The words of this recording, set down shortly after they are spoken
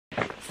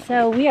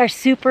So we are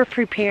super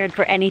prepared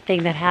for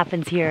anything that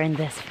happens here in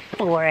this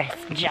forest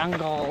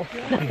jungle.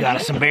 We got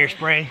us some bear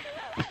spray.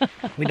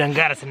 We done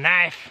got us a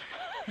knife.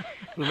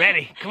 We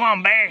ready. Come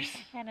on, bears.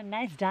 And a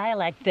nice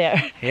dialect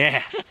there.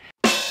 Yeah.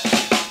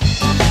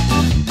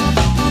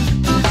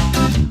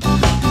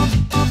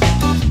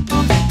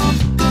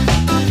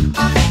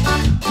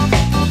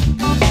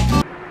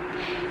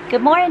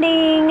 Good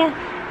morning.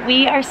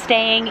 We are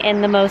staying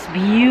in the most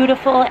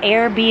beautiful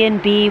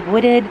Airbnb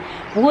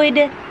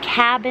wood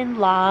cabin,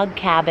 log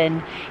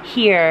cabin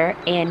here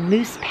in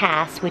Moose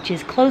Pass, which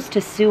is close to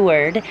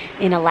Seward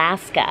in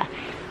Alaska.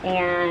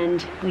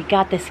 And we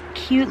got this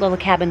cute little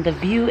cabin. The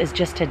view is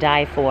just to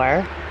die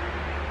for.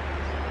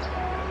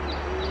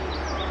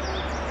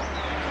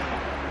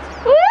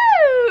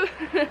 Woo!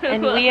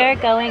 And we are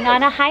going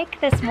on a hike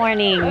this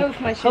morning.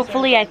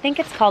 Hopefully, I think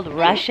it's called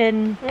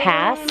Russian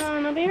Pass,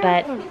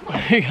 but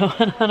we're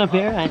going on a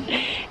bear hunt.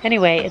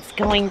 Anyway, it's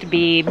going to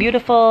be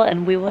beautiful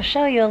and we will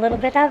show you a little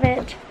bit of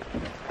it.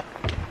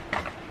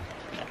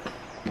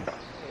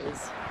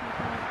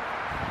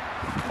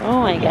 Oh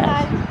my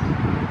gosh.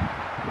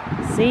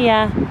 See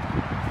ya.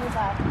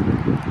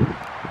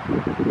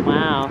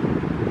 Wow.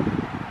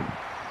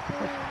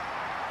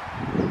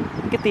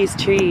 Look at these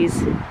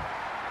trees.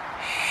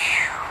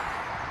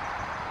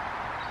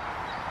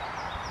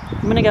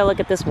 I'm gonna go look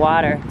at this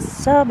water. It's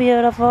so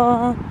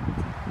beautiful.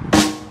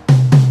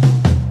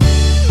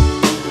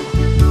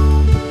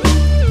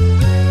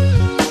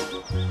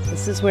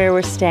 This is where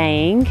we're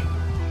staying.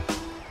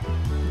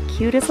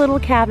 Cutest little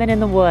cabin in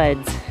the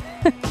woods.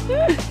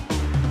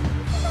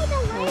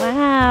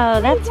 Wow,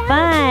 that's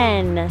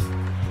fun.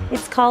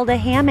 It's called a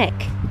hammock.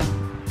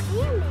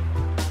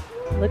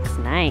 Looks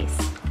nice.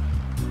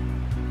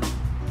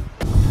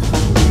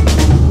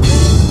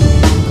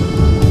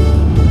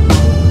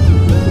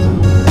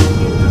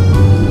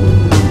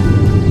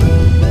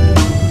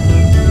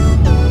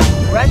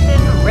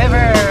 Russian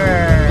River.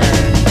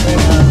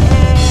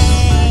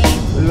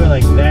 We were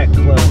like that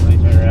close when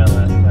we turned around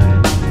last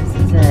night. This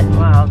is it.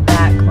 Wow,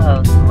 that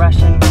close.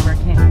 Russian River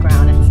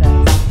Campground, it says.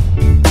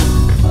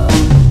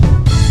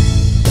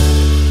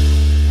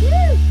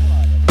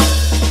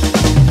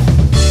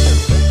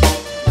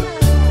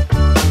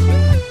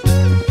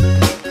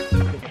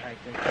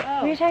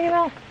 What are you talking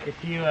about?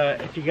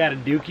 If you got a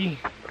dookie,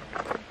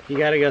 you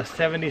got to go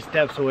 70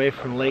 steps away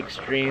from lakes,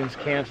 streams,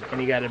 camps,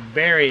 and you got to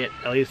bury it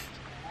at least.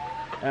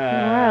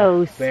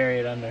 Gross. Bury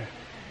it under.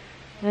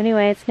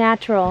 Anyway, it's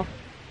natural.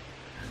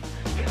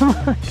 Come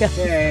on, guys.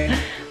 Okay.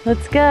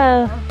 Let's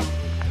go.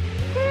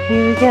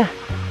 Here we go.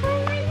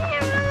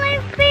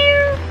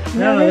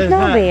 No, there's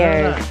no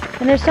bears.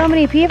 And there's so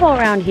many people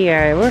around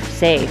here. We're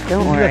safe,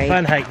 don't worry. This is a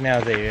fun hike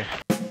now, Xavier.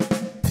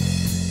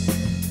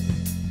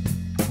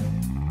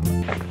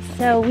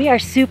 So we are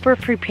super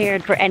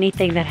prepared for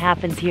anything that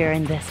happens here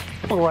in this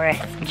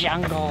forest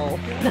jungle.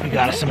 We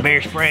got us some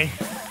bear spray.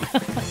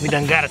 We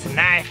done got us a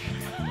knife.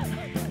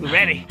 We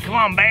ready. Come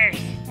on, bears.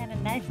 And a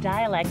nice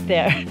dialect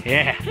there.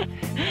 Yeah.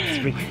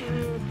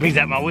 Brings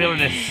out my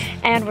wilderness.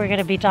 And we're going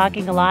to be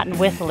talking a lot and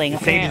whistling,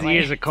 His apparently.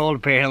 ears are cold,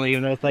 apparently,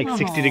 even though it's like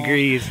 60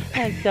 degrees.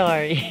 I'm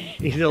sorry.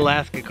 He's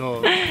Alaska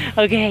cold.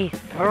 Okay,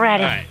 we're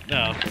ready. All right,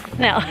 no.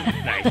 No.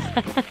 Nice.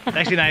 It's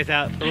actually nice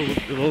out. A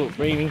little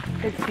rainy.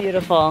 It's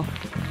beautiful.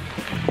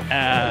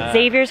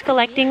 Xavier's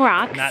collecting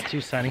rocks. Not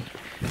too sunny.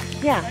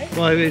 Yeah.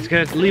 Well, he's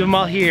going to leave them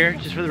all here,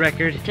 just for the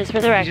record. Just for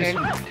the record.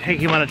 Just take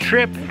him on a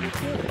trip.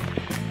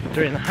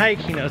 During the hike,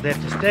 he knows they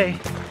have to stay.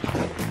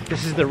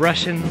 This is the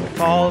Russian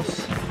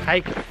Falls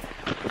hike.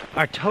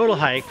 Our total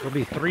hike will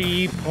be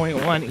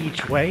 3.1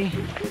 each way.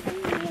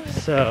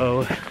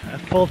 So, a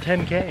full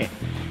 10K.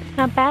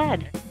 Not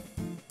bad.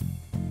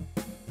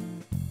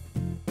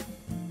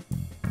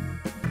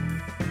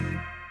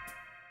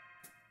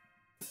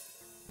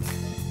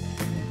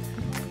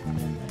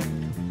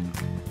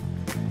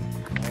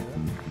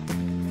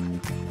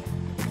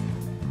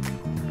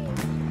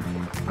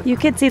 You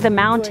could see the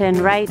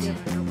mountain right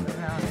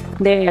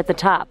there at the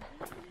top.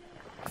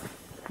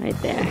 Right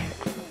there.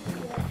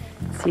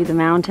 See the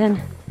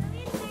mountain?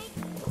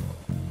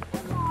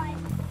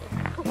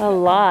 A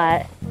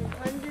lot.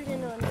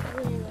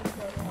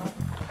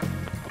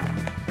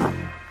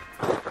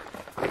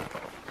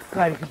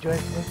 Glad you could join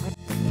us.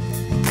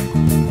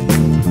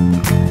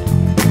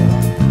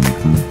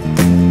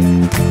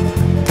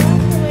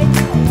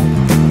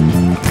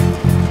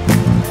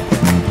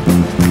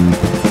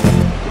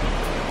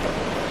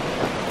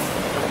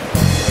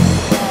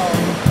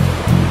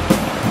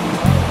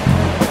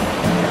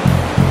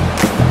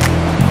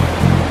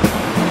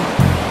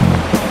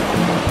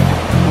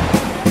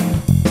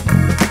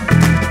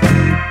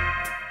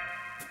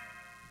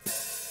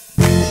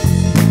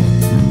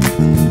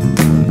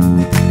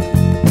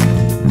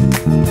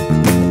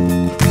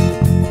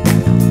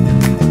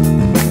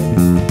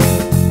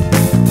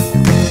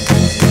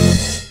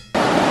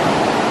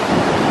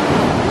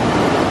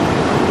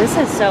 This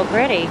is so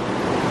pretty.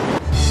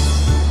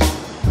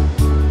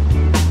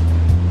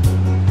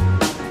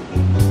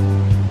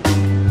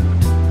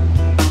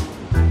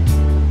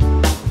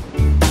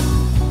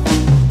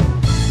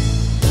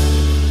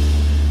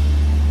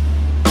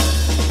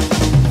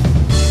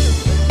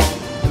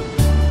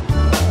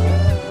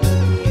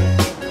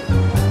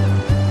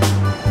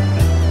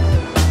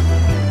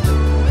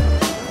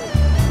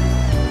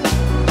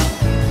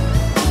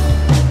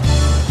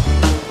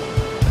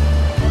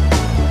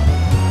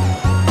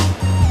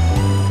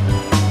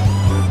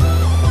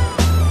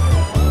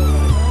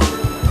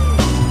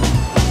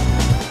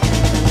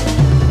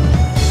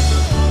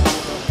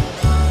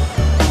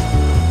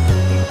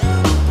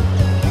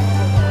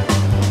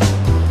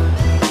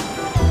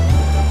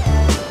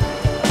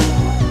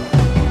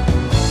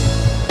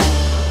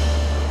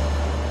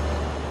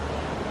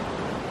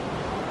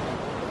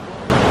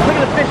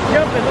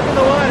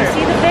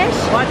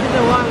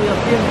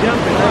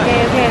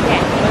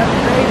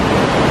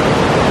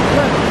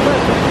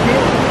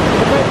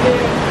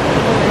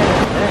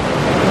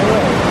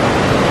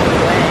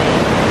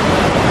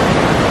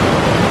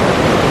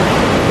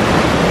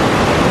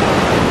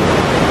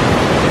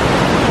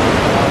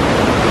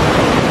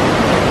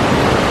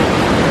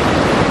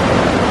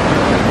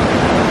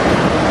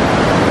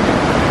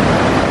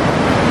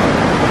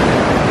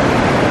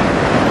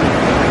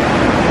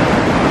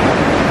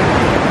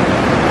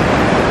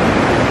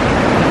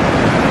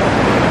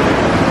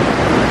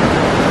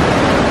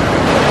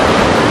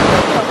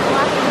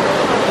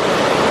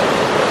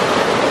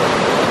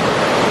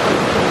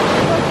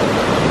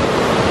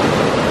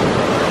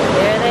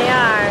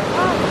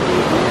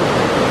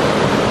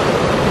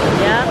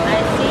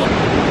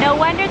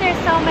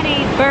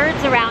 many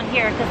birds around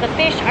here because the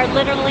fish are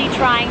literally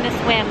trying to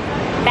swim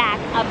back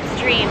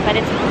upstream, but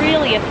it's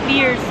really a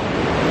fierce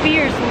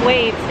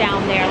waves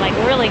down there, like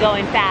really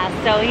going fast.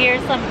 So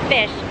here's some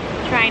fish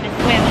trying to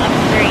swim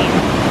upstream.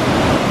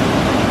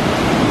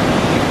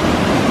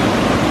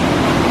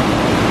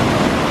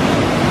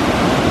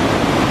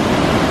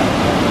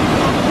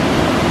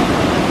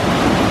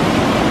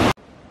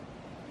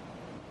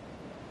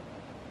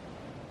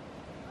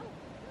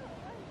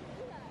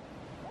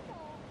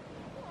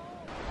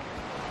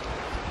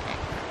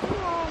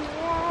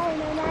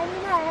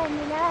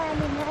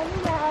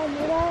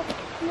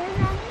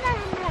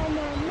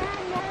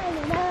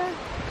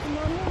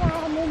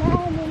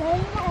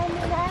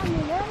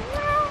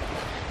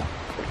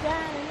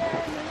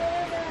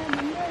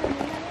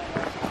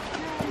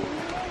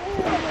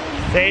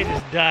 Sage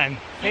is done.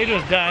 Sage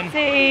was done.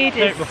 Sage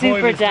is Before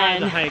super we started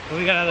done. the hike,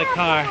 we got out of the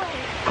car.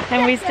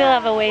 And we still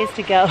have a ways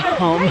to go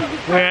home.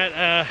 We're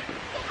at,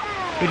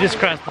 we just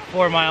crossed the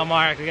 4-mile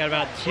mark. We got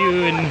about 2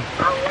 and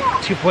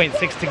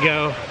 2.6 to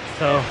go.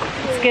 So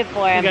It's good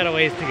for him. we got a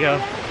ways to go.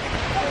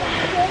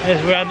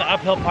 As we're on the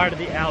uphill part of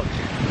the Ouch.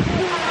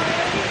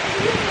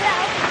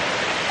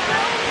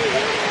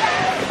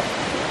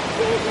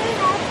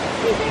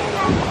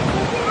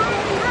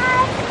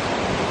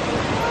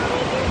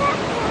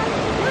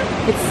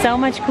 It's so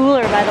much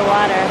cooler by the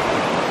water.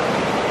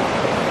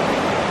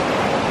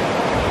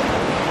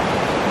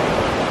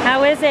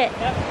 How is it?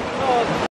 Yep.